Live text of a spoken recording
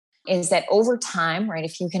is that over time, right,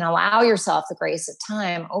 if you can allow yourself the grace of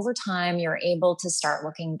time, over time, you're able to start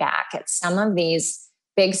looking back at some of these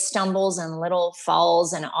big stumbles and little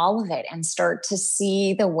falls and all of it and start to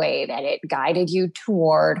see the way that it guided you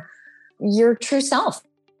toward your true self.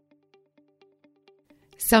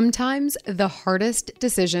 Sometimes the hardest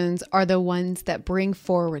decisions are the ones that bring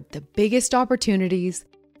forward the biggest opportunities,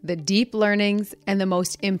 the deep learnings, and the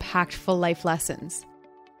most impactful life lessons.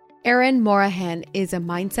 Erin Morahan is a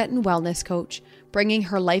mindset and wellness coach, bringing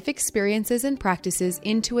her life experiences and practices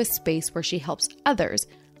into a space where she helps others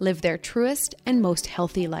live their truest and most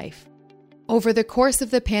healthy life. Over the course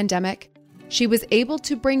of the pandemic, she was able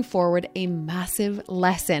to bring forward a massive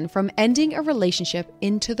lesson from ending a relationship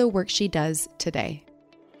into the work she does today.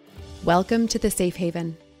 Welcome to The Safe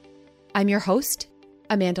Haven. I'm your host,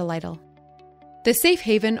 Amanda Lytle. The Safe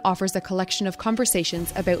Haven offers a collection of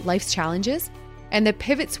conversations about life's challenges and the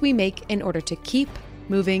pivots we make in order to keep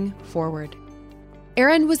moving forward.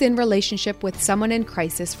 Erin was in relationship with someone in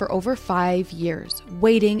crisis for over 5 years,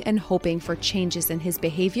 waiting and hoping for changes in his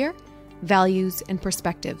behavior, values, and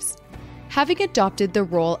perspectives. Having adopted the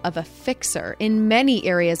role of a fixer in many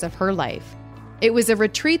areas of her life, it was a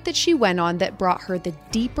retreat that she went on that brought her the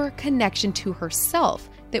deeper connection to herself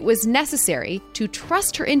that was necessary to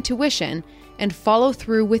trust her intuition and follow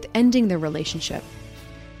through with ending the relationship.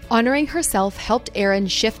 Honoring herself helped Erin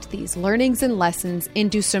shift these learnings and lessons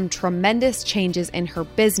into some tremendous changes in her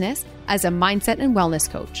business as a mindset and wellness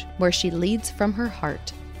coach, where she leads from her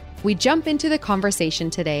heart. We jump into the conversation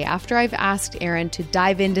today after I've asked Erin to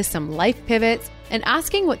dive into some life pivots and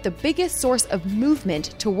asking what the biggest source of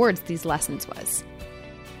movement towards these lessons was.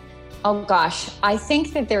 Oh gosh, I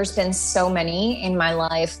think that there's been so many in my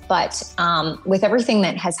life, but with everything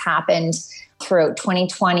that has happened throughout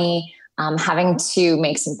 2020, having to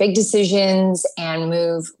make some big decisions and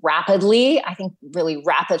move rapidly, I think really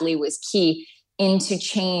rapidly was key into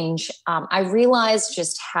change. I realized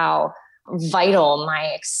just how vital my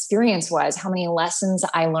experience was, how many lessons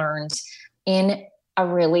I learned in a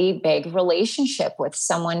really big relationship with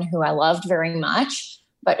someone who I loved very much,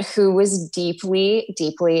 but who was deeply,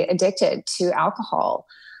 deeply addicted to alcohol.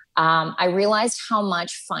 I realized how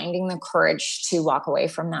much finding the courage to walk away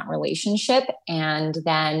from that relationship and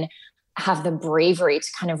then have the bravery to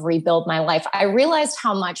kind of rebuild my life. I realized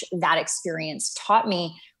how much that experience taught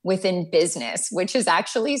me within business, which is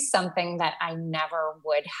actually something that I never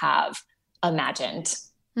would have imagined.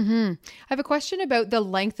 Mm-hmm. I have a question about the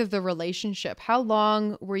length of the relationship. How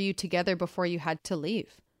long were you together before you had to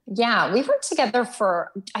leave? Yeah, we were together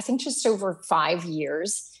for, I think, just over 5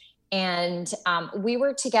 years. And we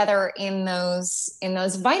were together in those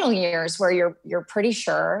vital years where you're pretty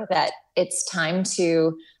sure that it's time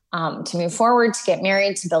to move forward, to get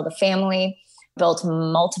married, to build a family, built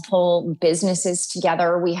multiple businesses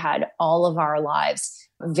together. We had all of our lives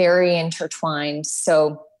very intertwined.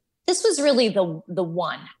 So this was really the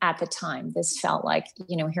one at the time. This felt like,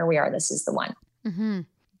 here we are. This is the one. Mm-hmm.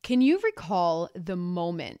 Can you recall the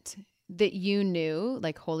moment that you knew,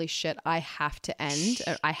 like, holy shit, I have to end,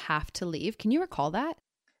 or I have to leave? Can you recall that?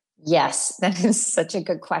 Yes, that is such a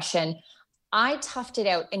good question. I toughed it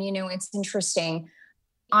out. And, it's interesting.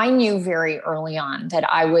 I knew very early on that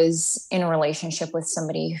I was in a relationship with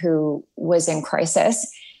somebody who was in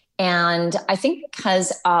crisis. And I think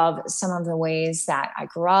because of some of the ways that I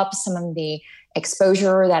grew up, some of the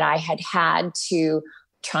exposure that I had had to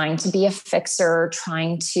trying to be a fixer,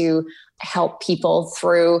 trying to help people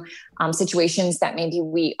through situations that maybe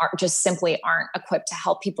we aren't equipped to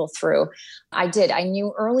help people through. I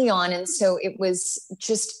knew early on. And so it was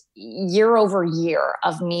just year over year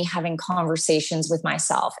of me having conversations with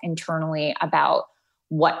myself internally about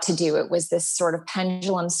what to do. It was this sort of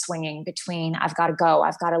pendulum swinging between I've got to go,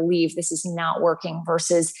 I've got to leave, this is not working,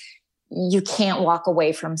 versus you can't walk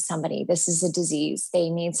away from somebody. This is a disease. They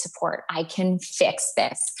need support. I can fix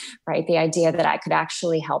this, right? The idea that I could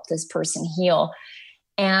actually help this person heal.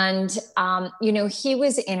 And, he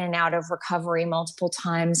was in and out of recovery multiple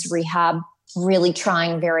times, rehab, really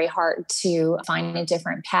trying very hard to find a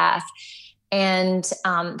different path. And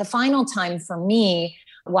the final time for me,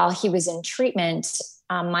 while he was in treatment,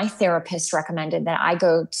 my therapist recommended that I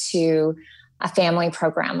go to a family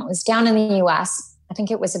program. It was down in the US. I think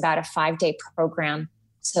it was about a 5-day program.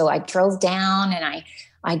 So I drove down and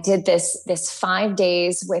I did this 5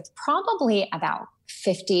 days with probably about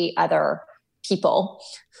 50 other people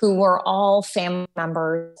who were all family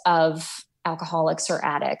members of alcoholics or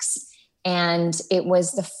addicts. And it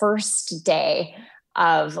was the first day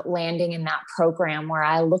of landing in that program where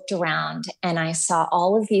I looked around and I saw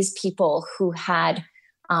all of these people who had,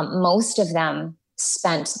 most of them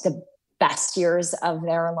spent the best years of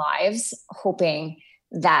their lives, hoping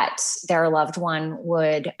that their loved one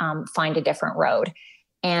would find a different road.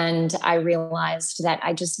 And I realized that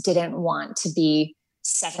I just didn't want to be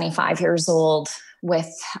 75 years old with,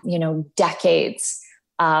 decades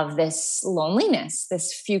of this loneliness,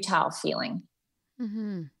 this futile feeling.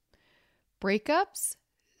 Mm-hmm. Breakups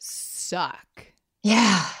suck.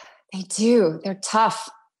 Yeah, they do. They're tough.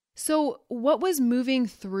 So what was moving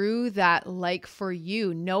through that like for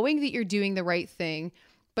you, knowing that you're doing the right thing,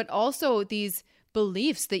 but also these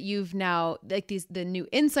beliefs that you've now, like the new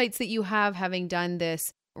insights that you have, having done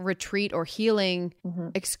this retreat or healing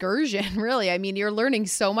excursion, really? I mean, you're learning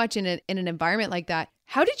so much in an environment like that.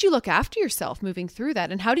 How did you look after yourself moving through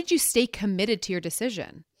that? And how did you stay committed to your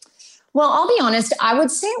decision? Well, I'll be honest, I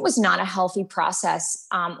would say it was not a healthy process.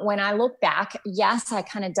 When I look back, yes, I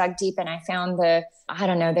kind of dug deep and I found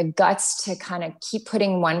the guts to kind of keep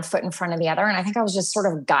putting one foot in front of the other. And I think I was just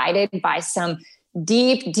sort of guided by some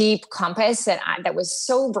deep, deep compass that was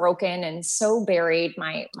so broken and so buried.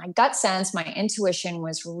 My gut sense, my intuition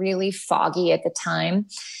was really foggy at the time.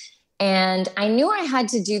 And I knew I had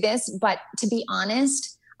to do this, but to be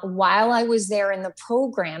honest, while I was there in the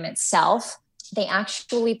program itself, they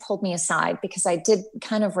actually pulled me aside because I did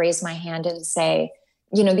kind of raise my hand and say,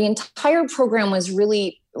 the entire program was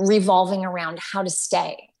really revolving around how to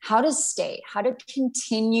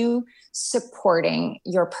continue supporting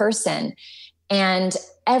your person. And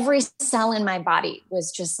every cell in my body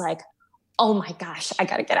was just like, oh my gosh, I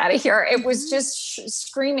got to get out of here. It was just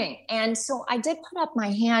screaming. And so I did put up my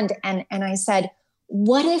hand and I said,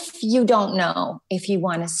 what if you don't know if you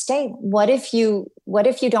want to stay? What if you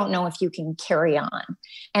don't know if you can carry on?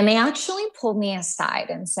 And they actually pulled me aside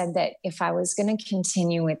and said that if I was going to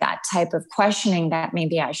continue with that type of questioning, that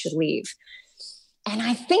maybe I should leave. And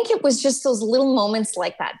I think it was just those little moments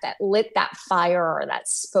like that lit that fire, or that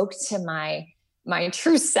spoke to my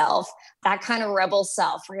true self, that kind of rebel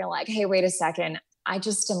self where you're like, hey, wait a second. I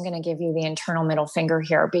just am going to give you the internal middle finger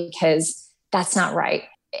here because that's not right.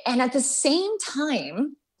 And at the same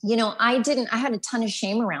time, I had a ton of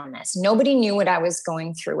shame around this. Nobody knew what I was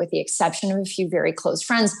going through with the exception of a few very close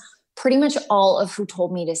friends, pretty much all of who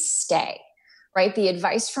told me to stay, right? The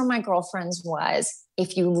advice from my girlfriends was,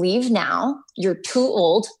 if you leave now, you're too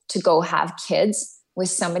old to go have kids with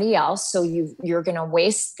somebody else. So you're going to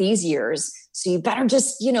waste these years. So you better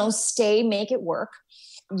just, stay, make it work.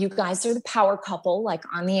 You guys are the power couple, like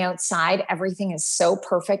on the outside, everything is so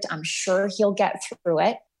perfect. I'm sure he'll get through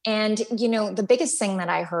it. And, the biggest thing that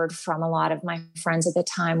I heard from a lot of my friends at the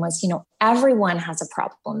time was, everyone has a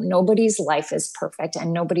problem. Nobody's life is perfect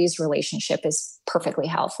and nobody's relationship is perfectly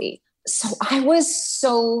healthy. So I was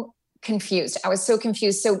so confused.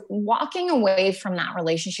 So walking away from that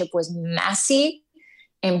relationship was messy,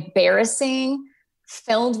 embarrassing,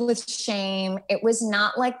 filled with shame. It was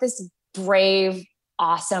not like this brave,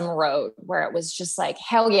 awesome road where it was just like,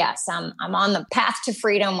 hell yes, I'm on the path to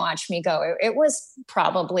freedom. Watch me go. It was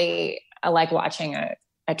probably like watching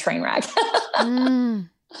a train wreck.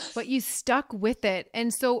 But you stuck with it.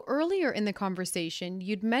 And so earlier in the conversation,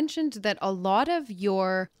 you'd mentioned that a lot of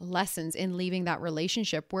your lessons in leaving that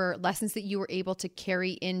relationship were lessons that you were able to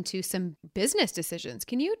carry into some business decisions.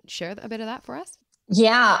 Can you share a bit of that for us?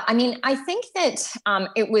 Yeah. I mean, I think that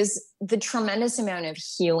it was the tremendous amount of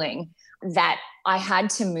healing that I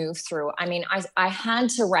had to move through. I mean, I had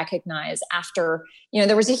to recognize after,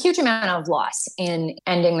 there was a huge amount of loss in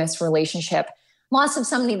ending this relationship, loss of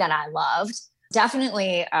somebody that I loved,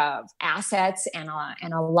 definitely of assets and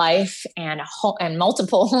a life and and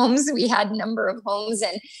multiple homes. We had a number of homes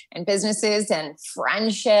and businesses and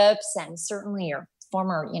friendships, and certainly your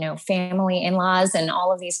former, family, in-laws, and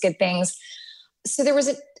all of these good things. So there was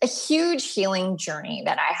a huge healing journey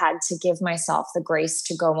that I had to give myself the grace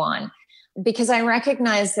to go on, because I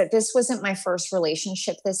recognized that this wasn't my first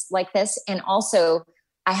relationship like this. And also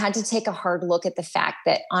I had to take a hard look at the fact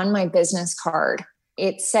that on my business card,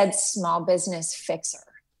 it said small business fixer.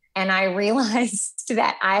 And I realized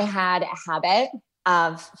that I had a habit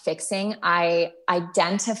of fixing. I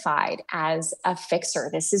identified as a fixer.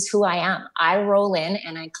 This is who I am. I roll in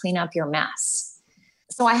and I clean up your mess.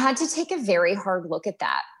 So I had to take a very hard look at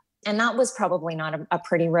that. And that was probably not a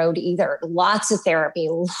pretty road either. Lots of therapy,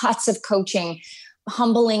 lots of coaching,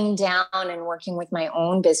 humbling down and working with my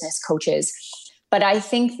own business coaches. But I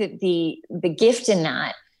think that the gift in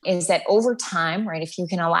that is that over time, right, if you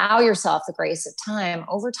can allow yourself the grace of time,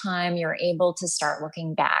 over time, you're able to start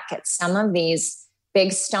looking back at some of these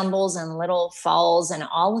big stumbles and little falls and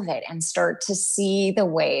all of it, and start to see the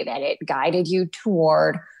way that it guided you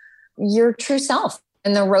toward your true self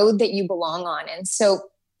and the road that you belong on. And so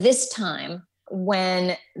this time,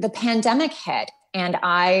 when the pandemic hit and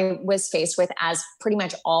I was faced with, as pretty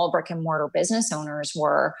much all brick and mortar business owners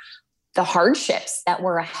were, the hardships that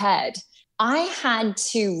were ahead, I had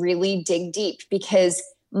to really dig deep because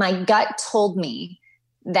my gut told me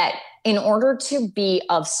that in order to be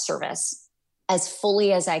of service as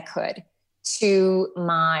fully as I could to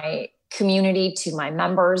my community, to my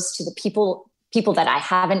members, to the people that I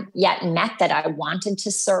haven't yet met that I wanted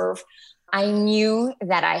to serve, I knew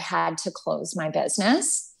that I had to close my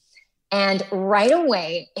business. And right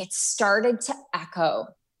away, it started to echo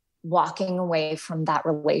walking away from that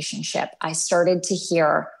relationship. I started to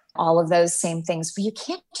hear all of those same things. But you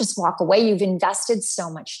can't just walk away. You've invested so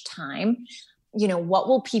much time. What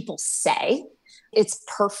will people say? It's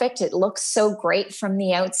perfect. It looks so great from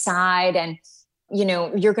the outside. And,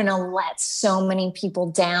 you're going to let so many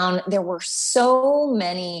people down. There were so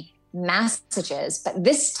many messages, but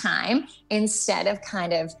this time, instead of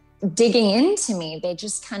kind of digging into me, they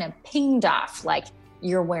just kind of pinged off like,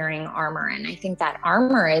 you're wearing armor. And I think that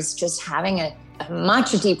armor is just having a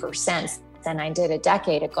much deeper sense than I did a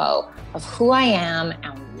decade ago of who I am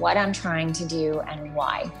and what I'm trying to do and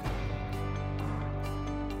why.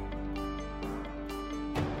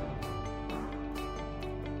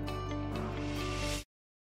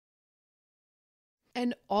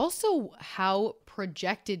 And also how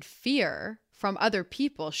projected fear from other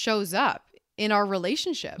people shows up in our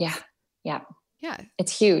relationships. Yeah.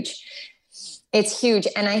 It's huge.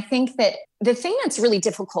 And I think that the thing that's really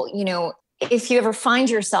difficult, if you ever find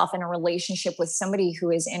yourself in a relationship with somebody who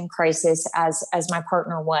is in crisis, as my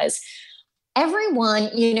partner was, everyone,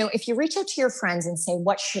 if you reach out to your friends and say,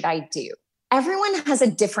 what should I do? Everyone has a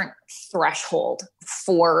different threshold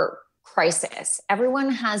for crisis. Everyone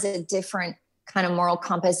has a different kind of moral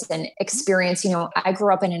compass and experience. I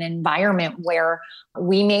grew up in an environment where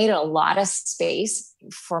we made a lot of space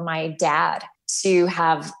for my dad to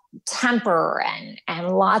have temper and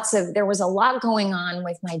there was a lot going on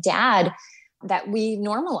with my dad that we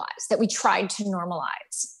normalized, that we tried to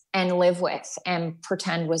normalize and live with and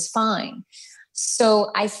pretend was fine.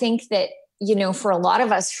 So I think that, for a lot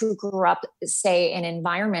of us who grew up, say, in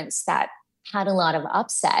environments that had a lot of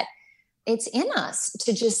upset, it's in us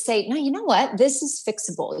to just say, no, you know what? This is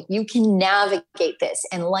fixable. You can navigate this,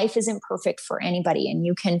 and life isn't perfect for anybody, and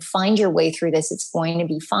you can find your way through this. It's going to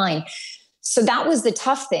be fine. So that was the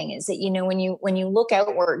tough thing, is that, when you look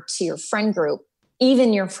outward to your friend group,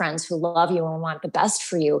 even your friends who love you and want the best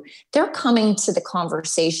for you, they're coming to the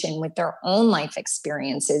conversation with their own life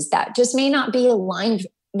experiences that just may not be aligned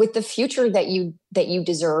with the future that you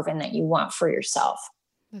deserve and that you want for yourself.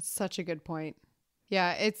 That's such a good point.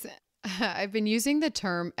 Yeah, I've been using the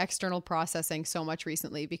term external processing so much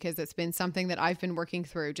recently because it's been something that I've been working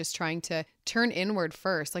through, just trying to turn inward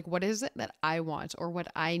first. Like, what is it that I want or what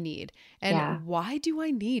I need? And why do I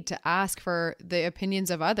need to ask for the opinions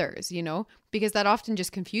of others, because that often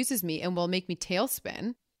just confuses me and will make me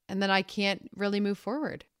tailspin. And then I can't really move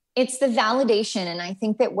forward. It's the validation. And I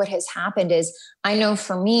think that what has happened is, I know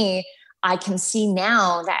for me, I can see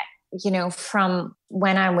now that, from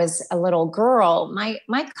when I was a little girl, my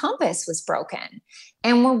compass was broken.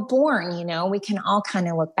 And we're born, we can all kind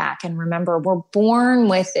of look back and remember we're born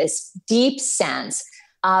with this deep sense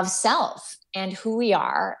of self and who we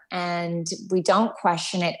are. And we don't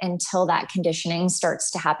question it until that conditioning starts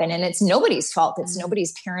to happen. And it's nobody's fault. It's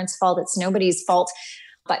nobody's parents' fault. It's nobody's fault.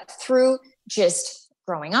 But through just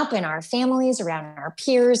growing up in our families, around our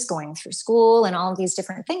peers, going through school and all of these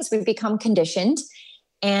different things, we've become conditioned.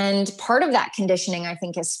 And part of that conditioning, I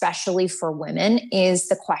think, especially for women, is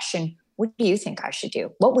the question, what do you think I should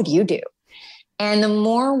do? What would you do? And the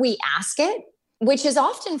more we ask it, which is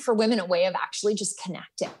often for women a way of actually just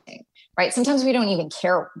connecting, right? Sometimes we don't even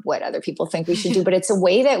care what other people think we should do, but it's a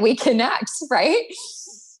way that we connect, right?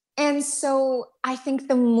 And so I think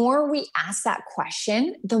the more we ask that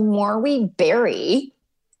question, the more we bury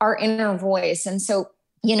our inner voice. And so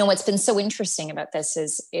what's been so interesting about this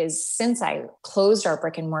is since I closed our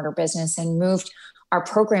brick and mortar business and moved our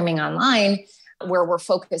programming online, where we're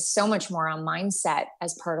focused so much more on mindset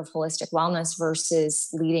as part of holistic wellness versus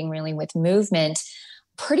leading really with movement,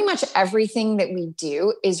 pretty much everything that we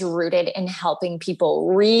do is rooted in helping people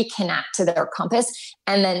reconnect to their compass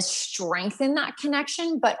and then strengthen that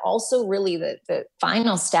connection. But also really the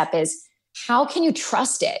final step is, how can you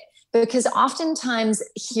trust it? Because oftentimes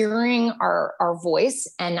hearing our voice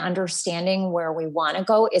and understanding where we want to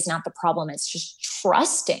go is not the problem. It's just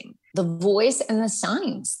trusting the voice and the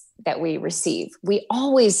signs that we receive. We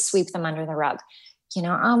always sweep them under the rug.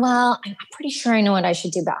 Well, I'm pretty sure I know what I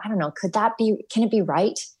should do, but I don't know. Can it be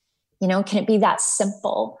right? Can it be that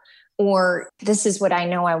simple? or this is what I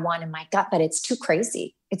know I want in my gut, but it's too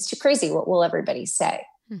crazy. It's too crazy. What will everybody say?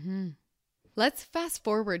 Mm-hmm. Let's fast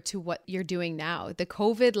forward to what you're doing now, the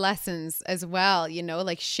COVID lessons as well,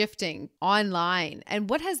 like shifting online. And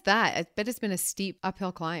what has that? I bet it's been a steep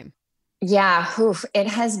uphill climb. Yeah, oof, it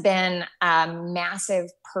has been a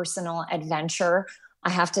massive personal adventure. I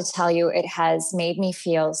have to tell you, it has made me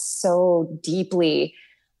feel so deeply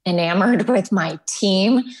enamored with my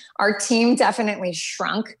team. Our team definitely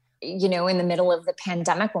shrunk, in the middle of the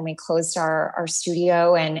pandemic when we closed our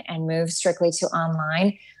studio and moved strictly to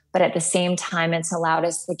online. But at the same time, it's allowed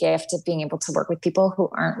us the gift of being able to work with people who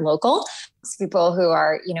aren't local, people who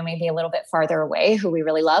are, maybe a little bit farther away, who we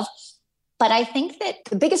really love. But I think that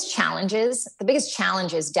the biggest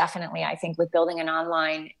challenges definitely, I think, with building an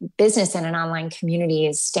online business and an online community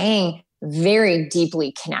is staying very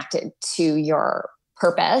deeply connected to your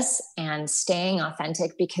purpose and staying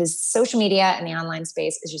authentic, because social media and the online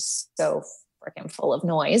space is just so freaking full of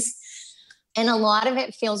noise. And a lot of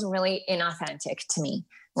it feels really inauthentic to me,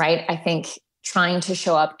 right? I think trying to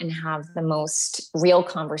show up and have the most real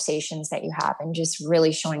conversations that you have and just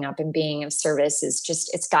really showing up and being of service is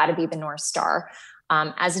just, it's got to be the North Star.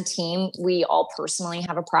 As a team, we all personally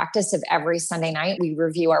have a practice of every Sunday night, we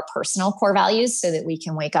review our personal core values so that we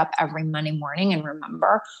can wake up every Monday morning and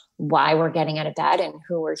remember why we're getting out of bed and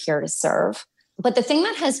who we're here to serve. But the thing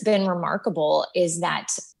that has been remarkable is that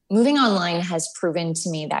moving online has proven to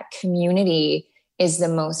me that community is the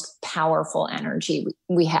most powerful energy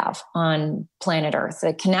we have on planet Earth.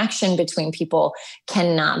 The connection between people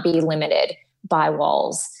cannot be limited by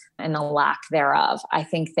walls and the lack thereof. I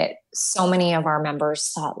think that so many of our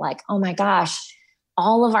members thought like, oh my gosh,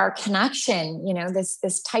 all of our connection,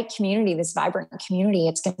 this tight community, this vibrant community,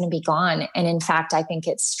 it's going to be gone. And in fact, I think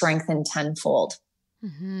it's strengthened tenfold.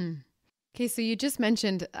 Mm-hmm. Okay, so you just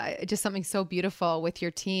mentioned just something so beautiful with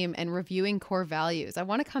your team and reviewing core values. I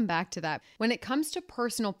want to come back to that. When it comes to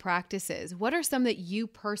personal practices, what are some that you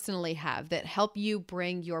personally have that help you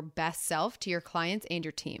bring your best self to your clients and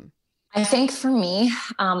your team? I think for me,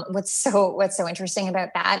 what's so interesting about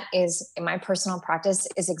that is my personal practice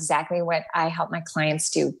is exactly what I help my clients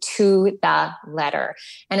do to the letter.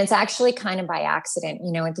 And it's actually kind of by accident.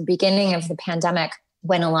 At the beginning of the pandemic,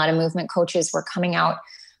 when a lot of movement coaches were coming out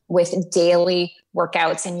with daily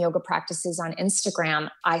workouts and yoga practices on Instagram,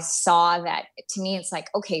 I saw that to me, it's like,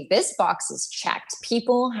 okay, this box is checked.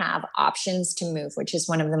 People have options to move, which is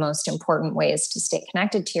one of the most important ways to stay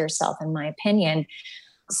connected to yourself, in my opinion.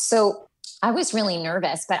 So I was really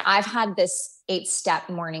nervous, but I've had this 8-step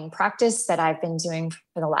morning practice that I've been doing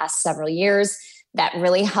for the last several years that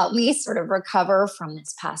really helped me sort of recover from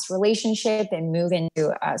this past relationship and move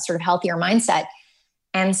into a sort of healthier mindset.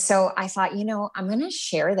 And so I thought, I'm going to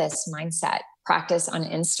share this mindset practice on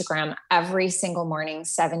Instagram every single morning,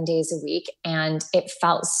 7 days a week. And it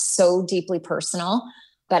felt so deeply personal,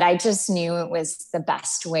 but I just knew it was the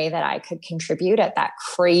best way that I could contribute at that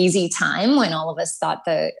crazy time when all of us thought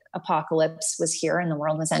the apocalypse was here and the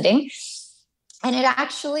world was ending. And it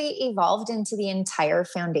actually evolved into the entire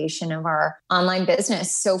foundation of our online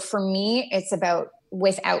business. So for me, it's about,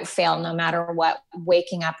 without fail, no matter what,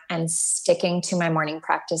 waking up and sticking to my morning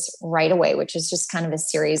practice right away, which is just kind of a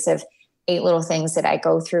series of 8 little things that I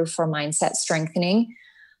go through for mindset strengthening.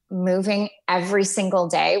 Moving every single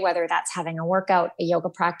day, whether that's having a workout, a yoga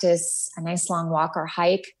practice, a nice long walk or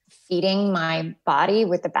hike, feeding my body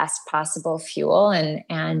with the best possible fuel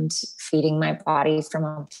and feeding my body from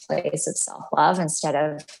a place of self-love instead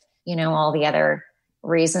of, all the other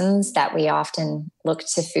reasons that we often look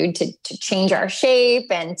to food to change our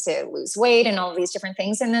shape and to lose weight and all these different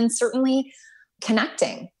things. And then certainly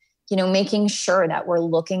connecting, making sure that we're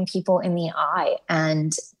looking people in the eye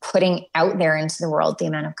and putting out there into the world the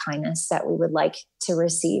amount of kindness that we would like to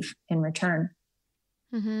receive in return.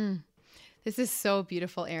 Mm-hmm. This is so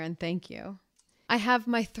beautiful, Erin. Thank you. I have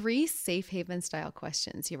my 3 safe haven style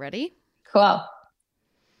questions. You ready? Cool.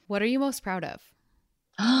 What are you most proud of?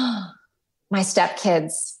 My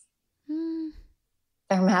stepkids.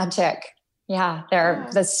 They're magic. Yeah, they're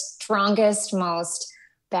the strongest, most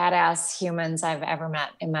badass humans I've ever met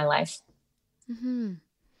in my life. Mm-hmm.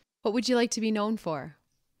 What would you like to be known for?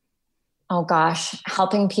 Oh gosh,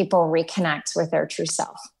 helping people reconnect with their true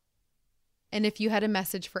self. And if you had a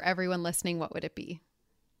message for everyone listening, what would it be?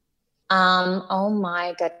 Oh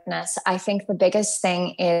my goodness. I think the biggest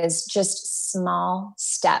thing is just small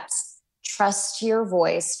steps. Trust your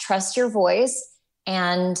voice.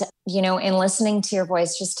 And, in listening to your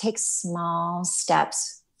voice, just take small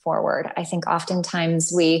steps forward. I think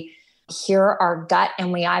oftentimes we hear our gut,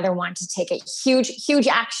 and we either want to take a huge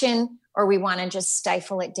action, or we want to just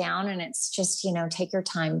stifle it down. And it's just, take your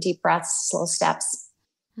time, deep breaths, slow steps.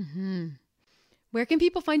 Mm-hmm. Where can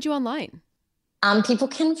people find you online? People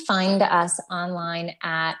can find us online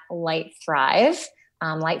at Light Thrive,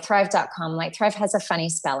 lightthrive.com. Light Thrive has a funny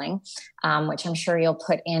spelling, which I'm sure you'll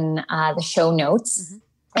put in the show notes. Mm-hmm.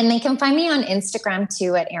 And they can find me on Instagram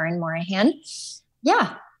too at Erin Morahan.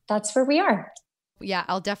 Yeah, that's where we are. Yeah,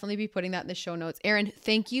 I'll definitely be putting that in the show notes. Erin,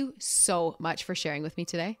 thank you so much for sharing with me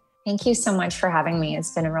today. Thank you so much for having me.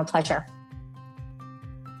 It's been a real pleasure.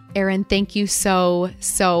 Erin, thank you so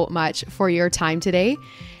much for your time today.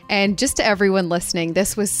 And just to everyone listening,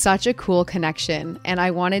 this was such a cool connection. And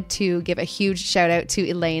I wanted to give a huge shout out to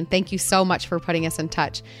Elaine. Thank you so much for putting us in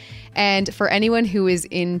touch. And for anyone who is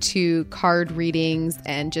into card readings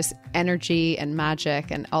and just energy and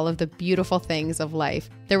magic and all of the beautiful things of life,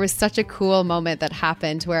 there was such a cool moment that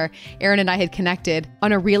happened where Erin and I had connected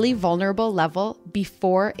on a really vulnerable level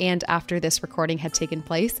before and after this recording had taken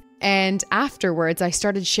place. And afterwards, I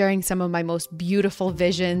started sharing some of my most beautiful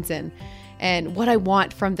visions and what I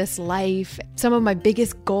want from this life, some of my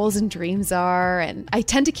biggest goals and dreams are, and I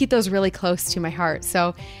tend to keep those really close to my heart.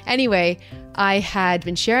 So anyway, I had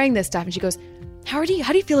been sharing this stuff and she goes, how do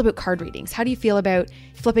you feel about card readings? How do you feel about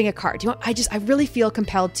flipping a card? I really feel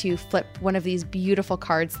compelled to flip one of these beautiful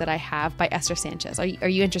cards that I have by Esther Sanchez. Are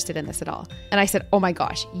you interested in this at all? And I said, oh my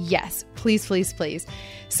gosh, yes, please, please, please.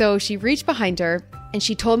 So she reached behind her and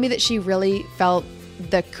she told me that she really felt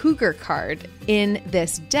the cougar card in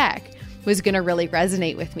this deck was going to really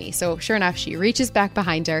resonate with me. So sure enough, she reaches back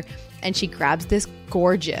behind her and she grabs this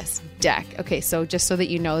gorgeous deck. Okay, so just so that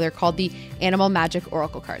you know, they're called the Animal Magic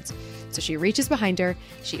Oracle cards. So she reaches behind her,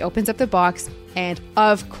 she opens up the box, and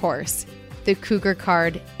of course, the cougar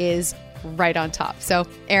card is right on top. So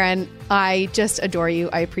Erin, I just adore you.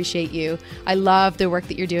 I appreciate you. I love the work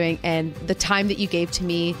that you're doing, and the time that you gave to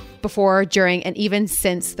me before, during, and even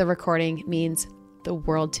since the recording means the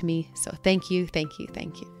world to me. So thank you, thank you,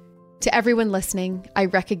 thank you. To everyone listening, I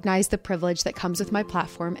recognize the privilege that comes with my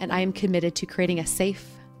platform, and I am committed to creating a safe,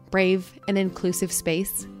 brave, and inclusive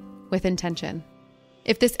space with intention.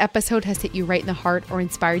 If this episode has hit you right in the heart or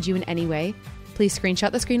inspired you in any way, please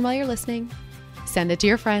screenshot the screen while you're listening, send it to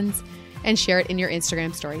your friends, and share it in your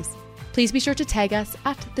Instagram stories. Please be sure to tag us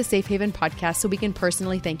at the Safe Haven Podcast so we can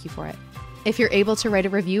personally thank you for it. If you're able to write a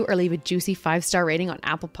review or leave a juicy 5-star rating on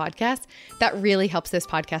Apple Podcasts, that really helps this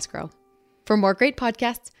podcast grow. For more great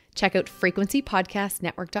podcasts, check out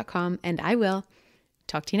frequencypodcastnetwork.com, and I will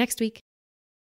talk to you next week.